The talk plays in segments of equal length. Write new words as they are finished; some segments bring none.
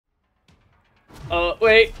Oh,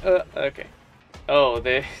 wait. Okay. Oh,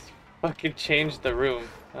 they fucking changed the room.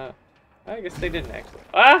 I guess they didn't actually.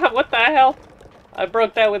 Ah, what the hell? I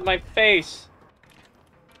broke that with my face.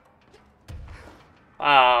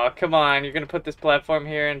 Oh, come on. You're gonna put this platform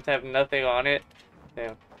here and have nothing on it?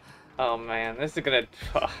 Damn. Oh, man. This is gonna...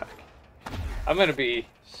 Fuck. I'm gonna be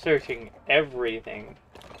searching everything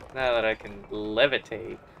now that I can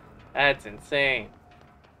levitate. That's insane.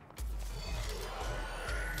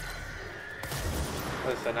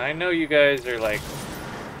 Listen, I know you guys are like,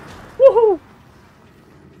 woohoo!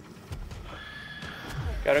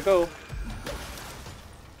 Gotta go.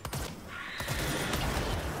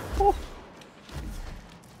 Oh.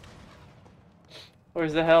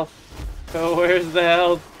 Where's the health? Oh, where's the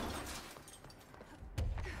health?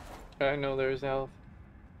 I know there's health.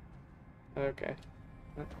 Okay.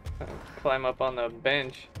 Climb up on the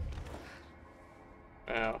bench.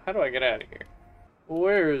 Now, how do I get out of here?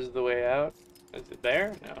 Where's the way out? Is it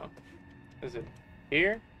there? No. Is it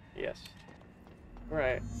here? Yes.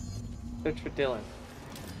 Right. Search for Dylan.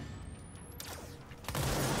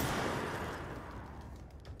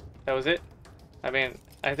 That was it? I mean,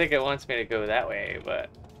 I think it wants me to go that way, but...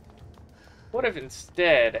 What if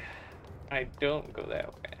instead I don't go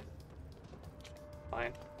that way?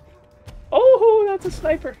 Fine. Oh, that's a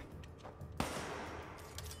sniper!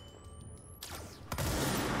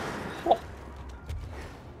 Oh,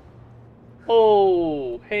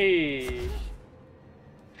 oh hey!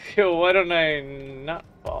 Yo, why don't I not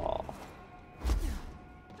fall?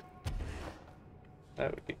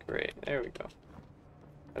 That would be great. There we go.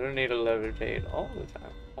 I don't need to levitate all the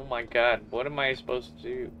time. Oh my god, what am I supposed to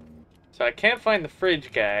do? So I can't find the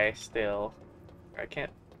fridge guy still. I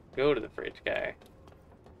can't go to the fridge guy.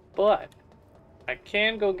 But I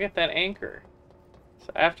can go get that anchor.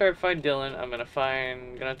 So after I find Dylan, I'm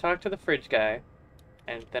gonna talk to the fridge guy,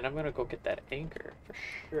 and then I'm gonna go get that anchor for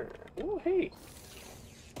sure. Oh hey.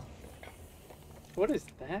 What is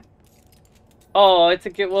that? Oh, it's a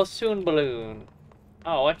get well soon balloon.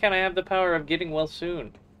 Oh, why can't I have the power of getting well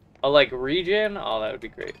soon? Oh, like regen? Oh, that would be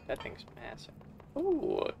great. That thing's massive.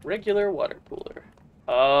 Ooh, regular water cooler.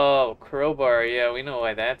 Oh, crowbar. Yeah, we know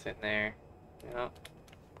why that's in there. Yeah.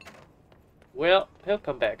 Well, he'll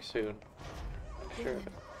come back soon. I'm sure of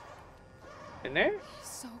it. In there? He's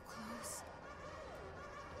so close.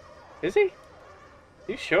 Is he?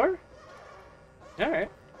 You sure?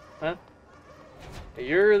 Alright. Well,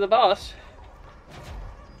 you're the boss.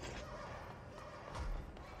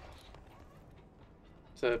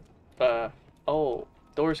 So, oh,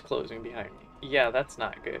 door's closing behind me. Yeah, that's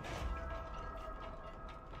not good.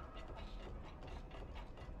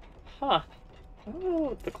 Huh.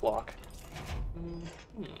 Oh, the clock.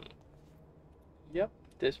 Yep,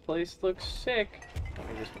 this place looks sick. Let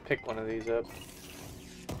me just pick one of these up.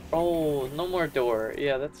 Oh, no more door.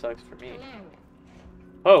 Yeah, that sucks for me.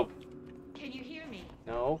 Hello? Hope. Can you hear me?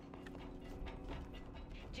 No.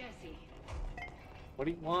 Jesse. What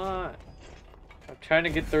do you want? I'm trying to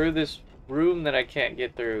get through this room that I can't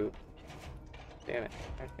get through. Damn it.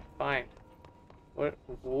 Okay, fine. What?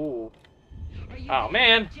 Ooh. Are you Oh, there?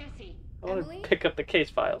 man. Jesse. I want Emily? to pick up the case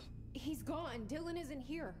files. He's gone. Dylan isn't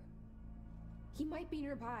here. He might be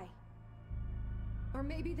nearby. Or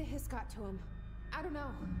maybe the hiss got to him. I don't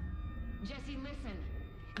know. Jesse, listen.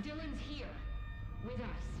 Dylan's here. With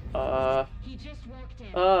us. He just walked in.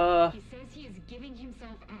 He says he is giving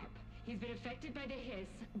himself up. He's been affected by the hiss,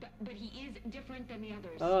 but he is different than the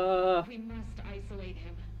others. We must isolate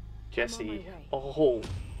him. Jesse. Oh.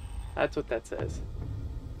 That's what that says.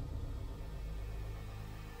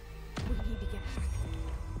 We need to get back.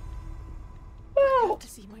 Oh, To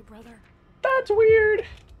see my brother. that's weird.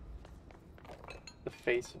 The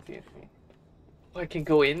face of the enemy. Oh, I can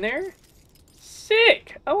go in there?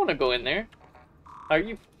 Sick! I want to go in there. Are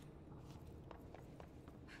you...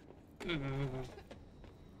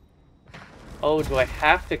 Oh, do I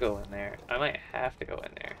have to go in there? I might have to go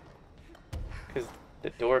in there. Because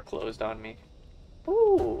the door closed on me.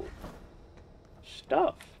 Ooh.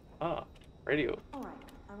 Stuff. Ah, radio. All right,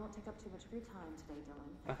 I won't take up too much of your time today,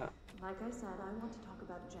 Dylan. Like I said, I want to talk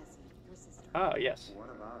about Jessie, your sister. Ah, yes. What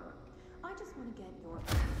about her? I just want to get your...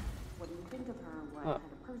 What do you think of her? What kind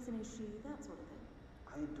of person is she? That sort of thing.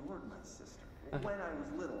 I adored my sister. When I was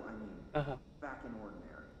little, I mean. Back in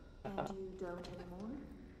ordinary. And you don't anymore?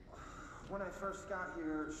 When I first got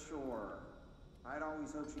here, sure. I'd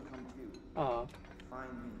always hoped she'd come too. Find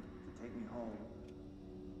me, to take me home.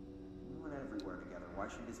 We went everywhere together. Why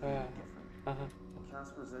should this be any different?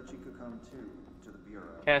 Casper said she could come too, to the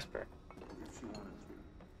bureau. Casper. If she wanted to.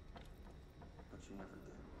 But she never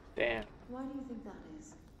did. Damn. Why do you think that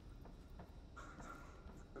is?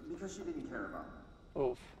 because she didn't care about me.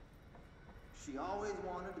 Oof. She always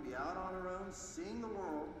wanted to be out on her own, seeing the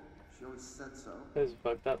world. She always said so. This is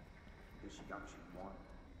fucked up. Because she got what she wanted.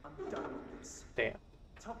 I'm done with this. Damn.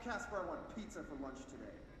 Tell Casper I want pizza for lunch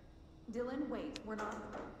today. Dylan, wait. We're not...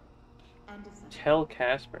 End of sentence. Tell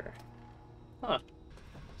Casper. Huh.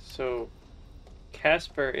 So,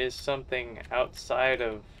 Casper is something outside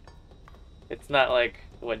of... It's not like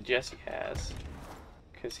what Jesse has.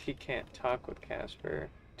 Because he can't talk with Casper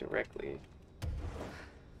directly.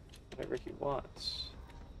 Whatever he wants.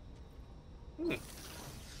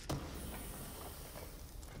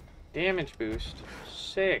 Damage boost.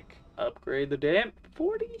 Sick. Upgrade the damage.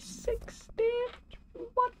 46 damage?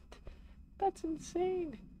 What? That's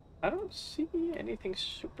insane. I don't see anything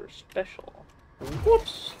super special.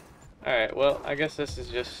 Whoops! Alright, well, I guess this is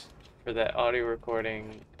just for that audio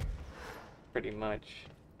recording. Pretty much.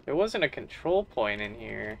 There wasn't a control point in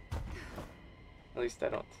here. At least I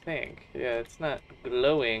don't think. Yeah, it's not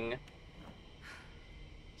glowing.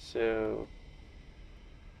 So,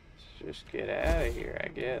 let's just get out of here, I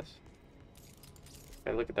guess. If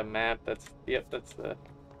I look at the map, that's the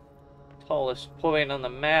tallest point on the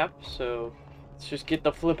map, so let's just get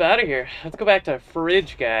the flip out of here. Let's go back to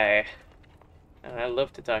Fridge Guy. And I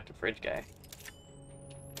love to talk to Fridge Guy.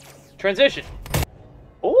 Transition!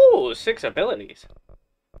 Oh, 6 abilities.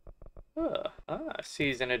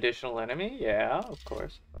 Seize an additional enemy. Yeah, of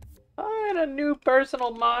course. And a new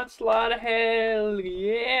personal mod slot. Hell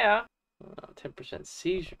yeah. 10%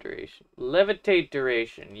 seizure duration. Levitate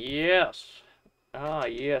duration. Yes. Ah,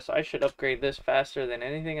 yes. I should upgrade this faster than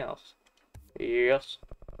anything else. Yes.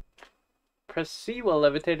 Press C while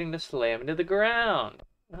levitating to slam into the ground.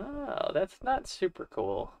 Oh, that's not super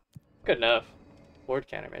cool. Good enough. Board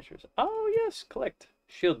countermeasures. Oh, yes. Collect.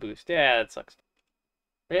 Shield boost. Yeah, that sucks.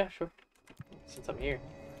 Yeah, sure. Since I'm here.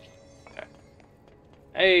 Okay.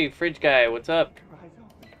 Hey, Fridge Guy, what's up?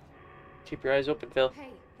 Keep your eyes open, Phil.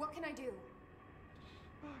 Hey, what can I do?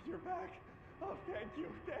 Oh, you're back. Oh, thank you,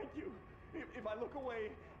 thank you. If I look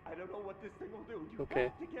away, I don't know what this thing will do. You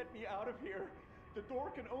have to get me out of here. The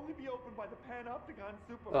door can only be opened by the Panopticon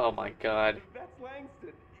supervisor. Oh my god. That's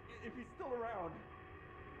Langston, if he's still around.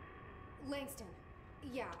 Langston.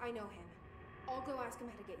 Yeah, I know him. I'll go ask him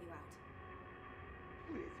how to get you out.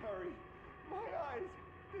 Please hurry. My eyes,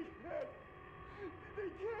 they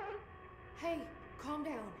can't. Hey, calm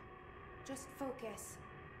down. Just focus.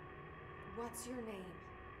 What's your name?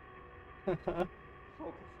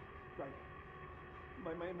 Focus. Right.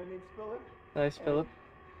 My name's Philip. Nice, Philip.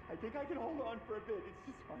 I think I can hold on for a bit. It's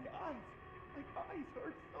just my eyes. My eyes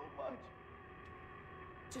hurt so much.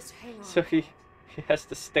 Just hang on. So he has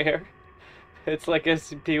to stare. It's like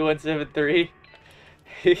SCP-173.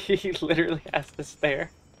 He literally has to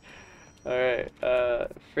stare. Alright,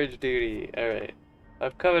 fridge duty. Alright.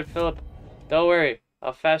 I'm coming, Philip. Don't worry.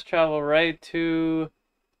 I'll fast travel right to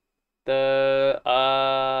the,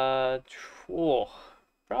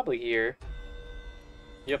 probably here.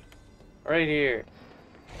 Yep. Right here.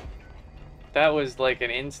 That was like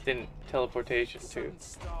an instant teleportation too.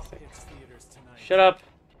 Shut up!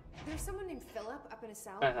 There's someone named Philip up in a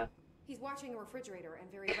cell. He's watching a refrigerator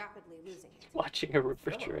and very rapidly losing it. Watching a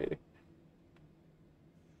refrigerator.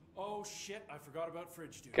 Oh shit, I forgot about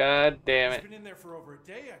fridge duty. God damn it. He's been in there for over a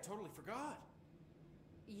day, I totally forgot.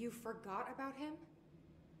 You forgot about him?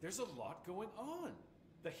 There's a lot going on.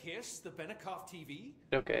 The hiss, the Benikoff TV.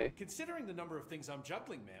 Okay. Considering the number of things I'm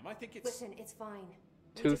juggling, ma'am, I think it's... Listen, it's fine.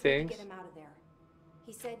 We 2 just need things? to get him out of there.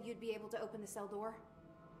 He said you'd be able to open the cell door?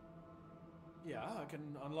 Yeah, I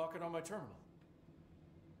can unlock it on my terminal.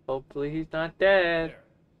 Hopefully he's not dead.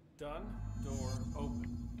 There. Done. Door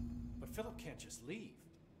open. But Philip can't just leave.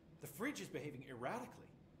 The fridge is behaving erratically.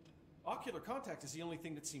 Ocular contact is the only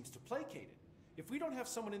thing that seems to placate it. If we don't have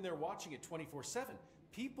someone in there watching it 24/7,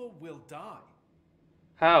 people will die.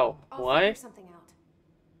 How? I'll Why? figure something out.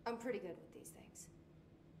 I'm pretty good with these things.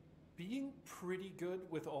 Being pretty good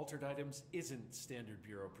with altered items isn't standard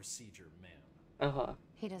bureau procedure, ma'am. Uh-huh.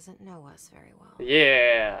 He doesn't know us very well.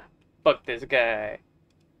 Yeah. Fuck this guy.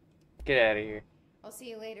 Get out of here. I'll see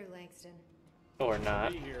you later, Langston. Or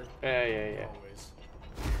not. Be here. Yeah. Always.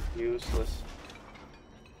 Useless.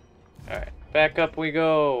 Alright. Back up we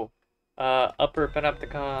go. Upper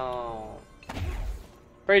Panopticon.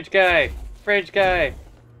 Fridge guy. Fridge guy.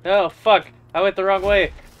 Oh, fuck. I went the wrong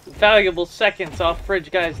way. Valuable seconds off Fridge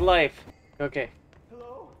guy's life. Okay.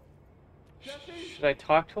 Hello? Jesse? Should I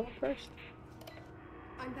talk to him first?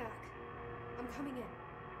 I'm back. I'm coming in.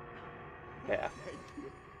 Yeah. Thank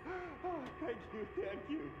you. Oh, thank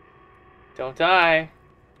you. Don't die.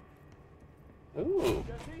 Ooh.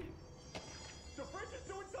 Jesse? The fridge is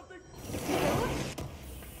doing something!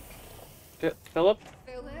 Philip?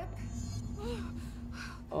 Philip?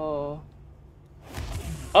 Oh.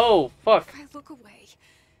 Oh, fuck. If I look away,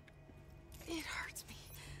 it hurts me.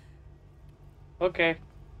 Okay.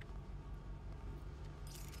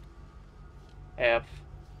 F.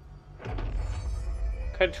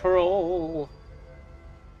 Control.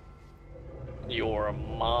 You're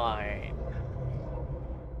mine.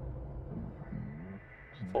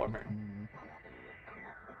 Former.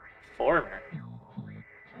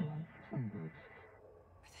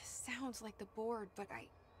 This sounds like the board, but I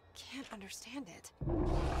can't understand it.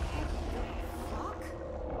 Fuck?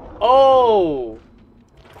 Oh!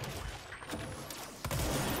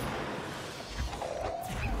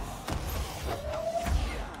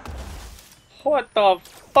 What the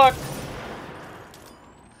fuck?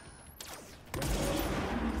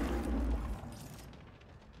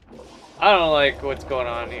 I don't like what's going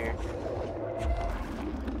on here.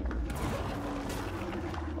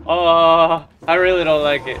 Oh, I really don't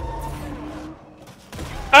like it.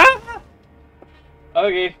 Ah!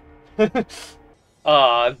 Okay.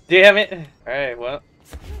 Aw, damn it. Alright, well.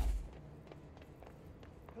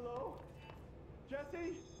 Hello?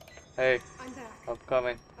 Jesse? Hey, I'm back. I'm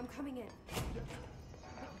coming. I'm coming in.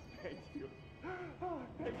 Thank you. Oh,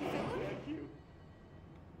 thank you.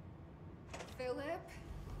 Philip?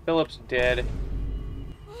 Philip's dead.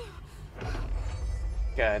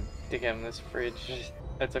 God damn this fridge.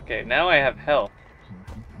 That's okay. Now I have health.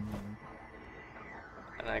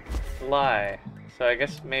 And I can fly. So I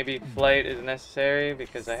guess maybe flight is necessary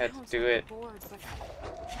because I had to do it. Bored, but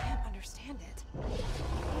I can't understand it.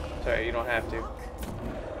 Sorry, you don't have to.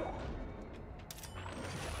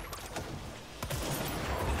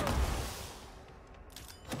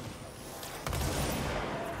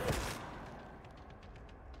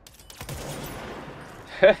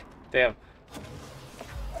 Damn.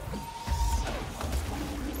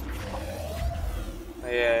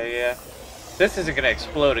 Yeah. This isn't gonna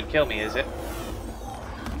explode and kill me, is it?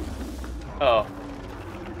 Oh.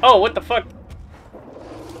 Oh, what the fuck?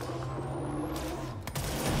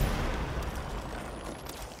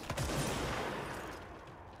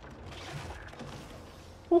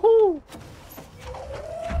 Woohoo!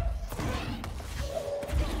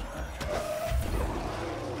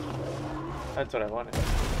 That's what I wanted.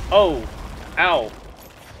 Oh! Ow!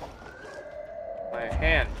 My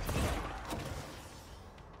hand.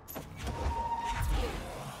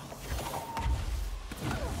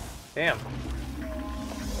 Damn.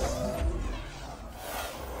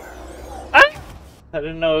 Ah! I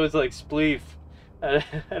didn't know it was like spleef. I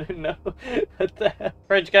didn't know. What the hell?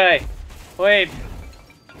 French guy! Wait!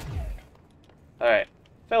 Alright.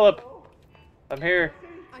 Philip! I'm here.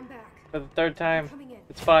 I'm back. For the third time. I'm coming in.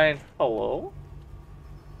 It's fine. Hello?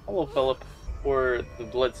 Hello, Philip. Or the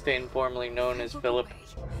Bloodstain formerly known as Philip.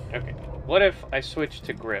 Okay. What if I switch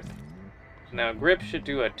to grip? Now, grip should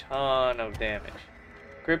do a ton of damage.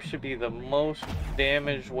 Grip should be the most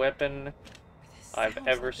damaged weapon I've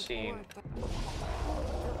ever seen.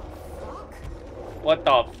 What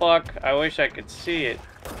the fuck? I wish I could see it.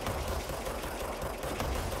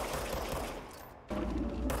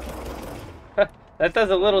 That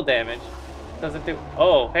does a little damage. Doesn't do...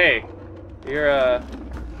 Oh, hey. You're,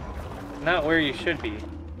 not where you should be.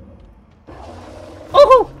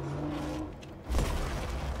 Oh!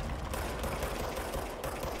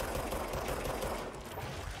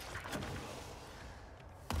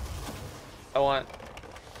 I want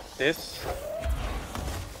this.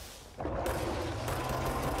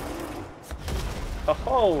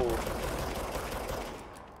 Oh!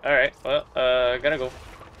 Alright, well, gotta go.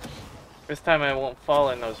 This time I won't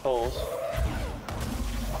fall in those holes.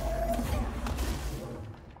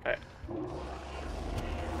 Alright.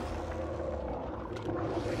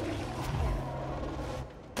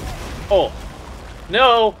 Oh!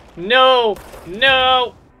 No! No!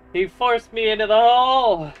 No! He forced me into the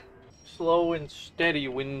hole! Slow and steady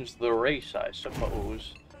wins the race, I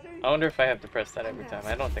suppose. I wonder if I have to press that every time.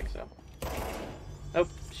 I don't think so. Nope.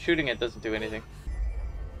 Shooting it doesn't do anything.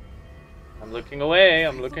 I'm looking away.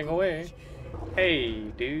 I'm looking away. Hey,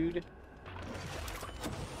 dude.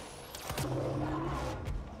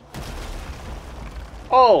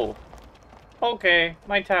 Oh! Okay.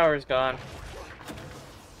 My tower's gone.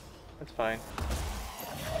 That's fine.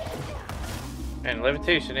 And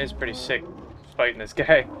levitation is pretty sick fighting this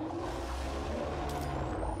guy.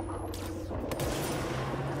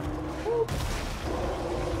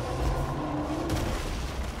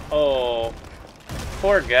 Oh,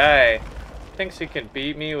 poor guy. Thinks he can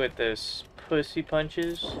beat me with this pussy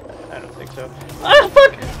punches? I don't think so. Ah,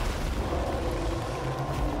 fuck!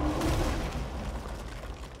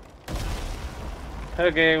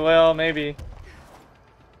 Okay, well, maybe.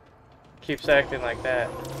 Keeps acting like that.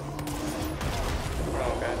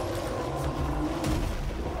 Oh, God.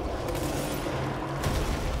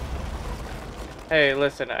 Hey,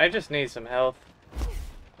 listen, I just need some health.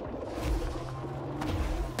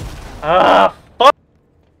 Ah, fuck!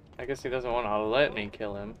 I guess he doesn't want to let me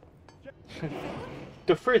kill him.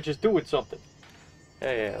 The fridge is doing something.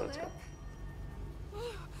 Yeah, let's go.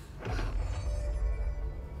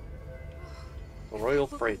 The Royal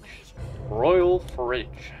Fridge. Royal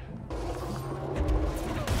Fridge.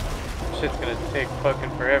 Shit's gonna take fucking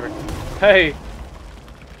forever. Hey!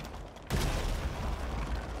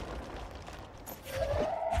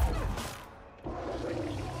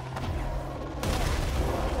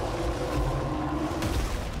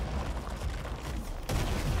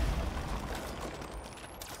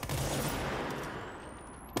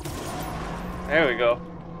 There we go.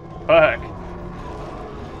 Fuck.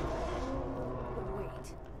 Wait,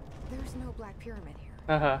 there's no Black Pyramid here.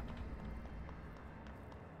 Uh-huh.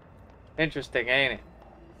 Interesting, ain't it?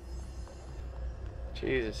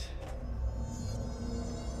 Jesus.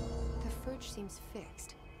 The fridge seems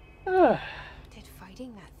fixed. Did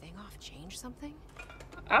fighting that thing off change something?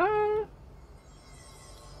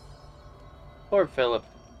 Poor Philip.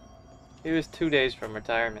 He was 2 days from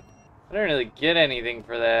retirement. I didn't really get anything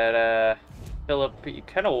for that, Philip. You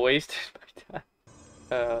kind of wasted my time.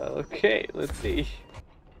 Okay, let's see.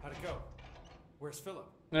 How'd it go? Where's Philip?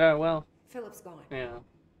 Well. Philip's gone. Yeah.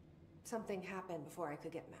 Something happened before I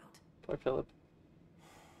could get him out. Poor Philip.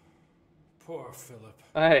 Poor Philip.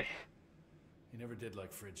 Hey. He never did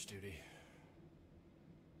like fridge duty.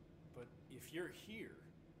 But if you're here,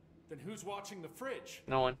 then who's watching the fridge?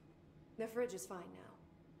 No one. The fridge is fine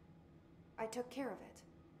now. I took care of it.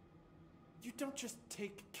 You don't just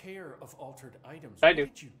take care of altered items. I what do.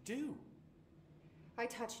 did you do? I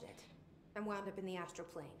touched it and wound up in the astral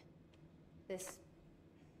plane. This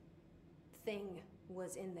thing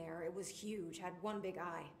was in there. It was huge, had one big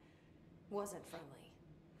eye. Wasn't friendly.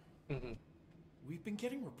 Mm-hmm. We've been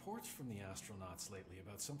getting reports from the astronauts lately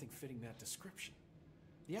about something fitting that description.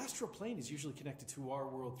 The astral plane is usually connected to our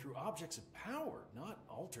world through objects of power, not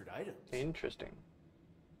altered items. Interesting.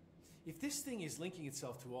 If this thing is linking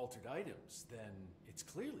itself to altered items, then it's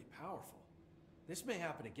clearly powerful. This may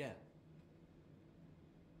happen again.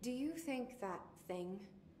 Do you think that thing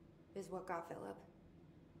is what got Philip?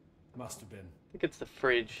 Must have been. I think it's the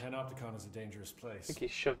fridge. Panopticon is a dangerous place. I think he's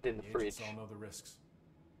shoved in the fridge. Agents all know the risks.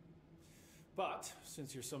 But,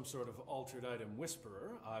 since you're some sort of altered item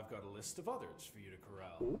whisperer, I've got a list of others for you to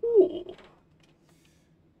corral. Ooh.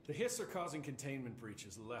 The Hiss are causing containment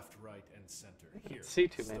breaches left, right, and center. Here, see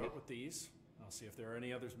too many. Start with these. I'll see if there are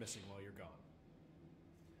any others missing while you're gone.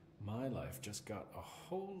 My life just got a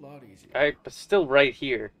whole lot easier. I'm still right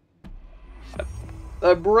here.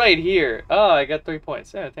 I'm right here. Oh, I got 3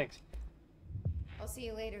 points. Yeah, thanks. I'll see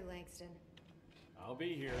you later, Langston. I'll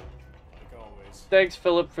be here, like always. Thanks,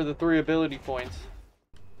 Philip, for the 3 ability points.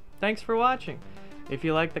 Thanks for watching. If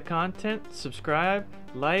you like the content, subscribe,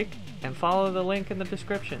 like, and follow the link in the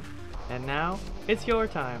description. And now, it's your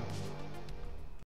time.